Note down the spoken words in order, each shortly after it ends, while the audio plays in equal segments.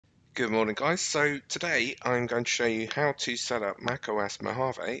Good morning, guys. So today I'm going to show you how to set up macOS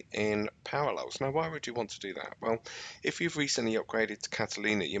Mojave in Parallels. Now, why would you want to do that? Well, if you've recently upgraded to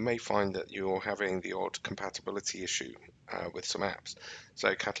Catalina, you may find that you're having the odd compatibility issue with some apps.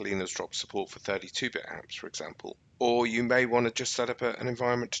 So Catalina's dropped support for 32-bit apps, for example. Or you may want to just set up an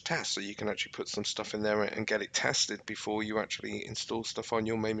environment to test, so you can actually put some stuff in there and get it tested before you actually install stuff on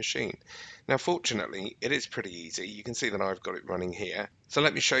your main machine. Now, fortunately, it is pretty easy. You can see that I've got it running here. So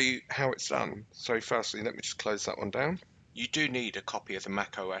let me show you how it's done. So firstly, let me just close that one down. You do need a copy of the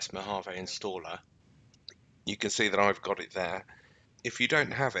macOS Mojave installer. You can see that I've got it there. If you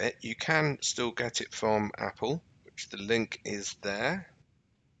don't have it, you can still get it from Apple, which the link is there.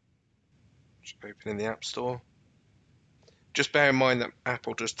 Just open in the App Store. Just bear in mind that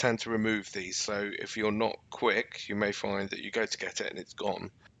Apple does tend to remove these, so if you're not quick, you may find that you go to get it and it's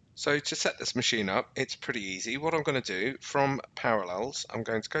gone. So to set this machine up, it's pretty easy. What I'm going to do, from Parallels, I'm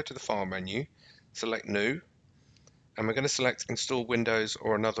going to go to the File menu, select New, and we're going to select Install Windows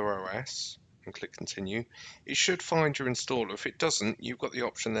or another OS, and click Continue. It should find your installer. If it doesn't, you've got the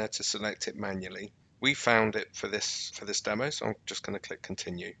option there to select it manually. We found it for this demo, so I'm just going to click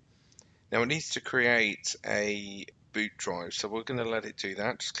Continue. Now it needs to create a boot drive, so we're going to let it do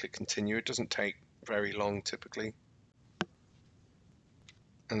that. Just click Continue. It doesn't take very long typically.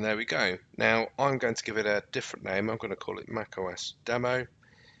 And there we go. Now I'm going to give it a different name. I'm going to call it macOS Demo.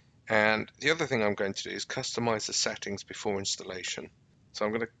 And the other thing I'm going to do is customize the settings before installation. So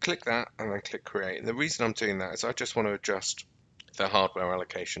I'm going to click that and then click Create. And the reason I'm doing that is I just want to adjust the hardware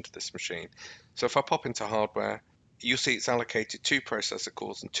allocation to this machine. So if I pop into hardware, you'll see it's allocated 2 processor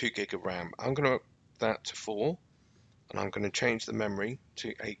cores and 2 gig of RAM. I'm going to up that to 4, and I'm going to change the memory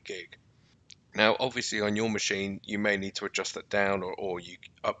to 8 gig. Now, obviously on your machine, you may need to adjust that down or you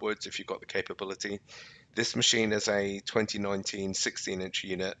upwards if you've got the capability. This machine is a 2019 16-inch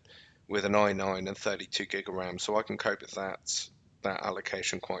unit with an i9 and 32 gig of RAM, so I can cope with that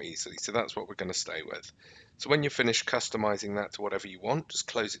allocation quite easily. So that's what we're going to stay with. So when you're finished customizing that to whatever you want, just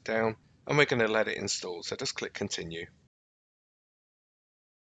close it down and we're going to let it install. So just click Continue.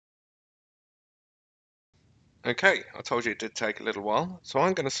 Okay, I told you it did take a little while, so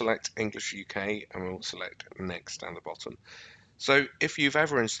I'm going to select English UK and we'll select Next down the bottom. So if you've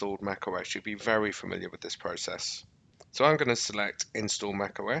ever installed macOS, you'd be very familiar with this process. So I'm going to select Install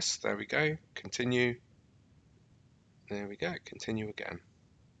macOS, there we go, Continue, there we go, Continue again.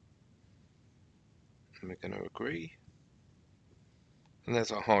 And we're going to agree. And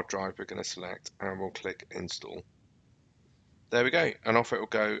there's our hard drive we're going to select and we'll click Install. There we go, and off it will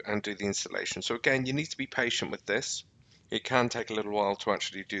go and do the installation. So again, you need to be patient with this. It can take a little while to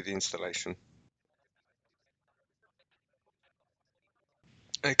actually do the installation.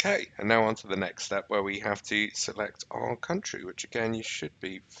 Okay, and now on to the next step where we have to select our country, which again you should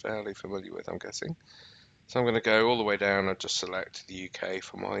be fairly familiar with, I'm guessing. So I'm going to go all the way down and just select the UK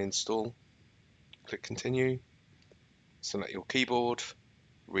for my install. Click Continue, select your keyboard,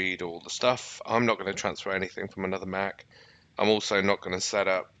 read all the stuff. I'm not going to transfer anything from another Mac. I'm also not going to set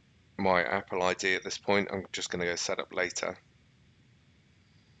up my Apple ID at this point. I'm just going to go set up later.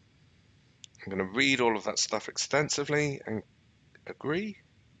 I'm going to read all of that stuff extensively and agree.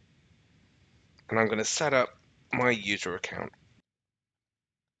 And I'm going to set up my user account.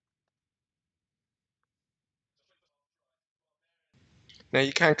 Now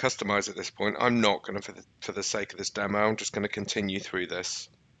you can customize at this point. I'm not going to, for the sake of this demo, I'm just going to continue through this.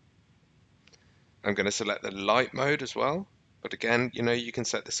 I'm going to select the light mode as well. But again, you can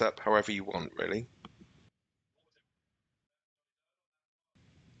set this up however you want, really.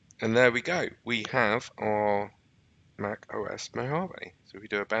 And there we go. We have our macOS Mojave. So if we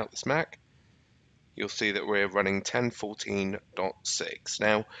do About This Mac, you'll see that we're running 10.14.6.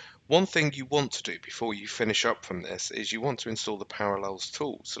 Now, one thing you want to do before you finish up from this is you want to install the Parallels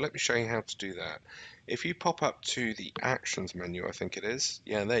tool. So let me show you how to do that. If you pop up to the Actions menu, I think it is.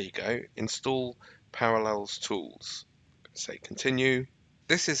 Yeah, there you go. Install Parallels Tools. Say Continue.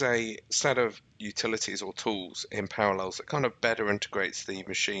 This is a set of utilities or tools in Parallels that kind of better integrates the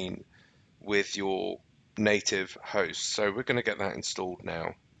machine with your native host. So we're going to get that installed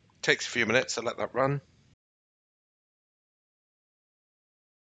now. Takes a few minutes, so let that run.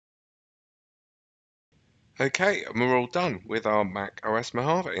 Okay, and we're all done with our macOS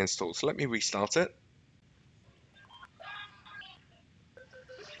Mojave installed. So let me restart it.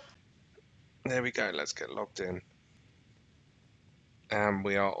 There we go, let's get logged in. And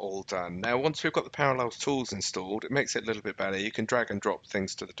we are all done. Now, once we've got the Parallels tools installed, it makes it a little bit better. You can drag and drop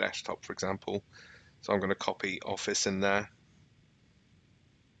things to the desktop, for example. So I'm going to copy Office in there.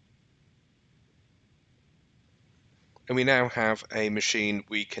 and we now have a machine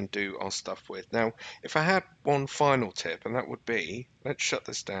we can do our stuff with. Now, if I had one final tip, and that would be, let's shut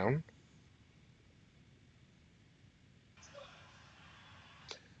this down.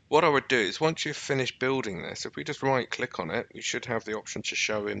 What I would do is once you've finished building this, if we just right click on it, we should have the option to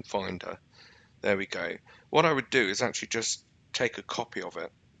show in Finder. There we go. What I would do is actually just take a copy of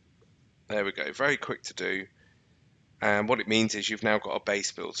it. There we go, very quick to do. And what it means is you've now got a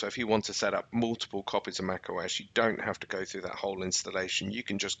base build. So if you want to set up multiple copies of macOS, you don't have to go through that whole installation. You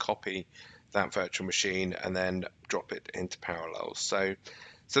can just copy that virtual machine and then drop it into Parallels. So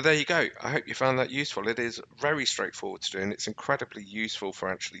there you go. I hope you found that useful. It is very straightforward to do, and it's incredibly useful for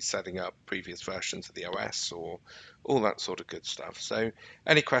actually setting up previous versions of the OS or all that sort of good stuff. So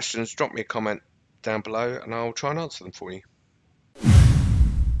any questions, drop me a comment down below and I'll try and answer them for you.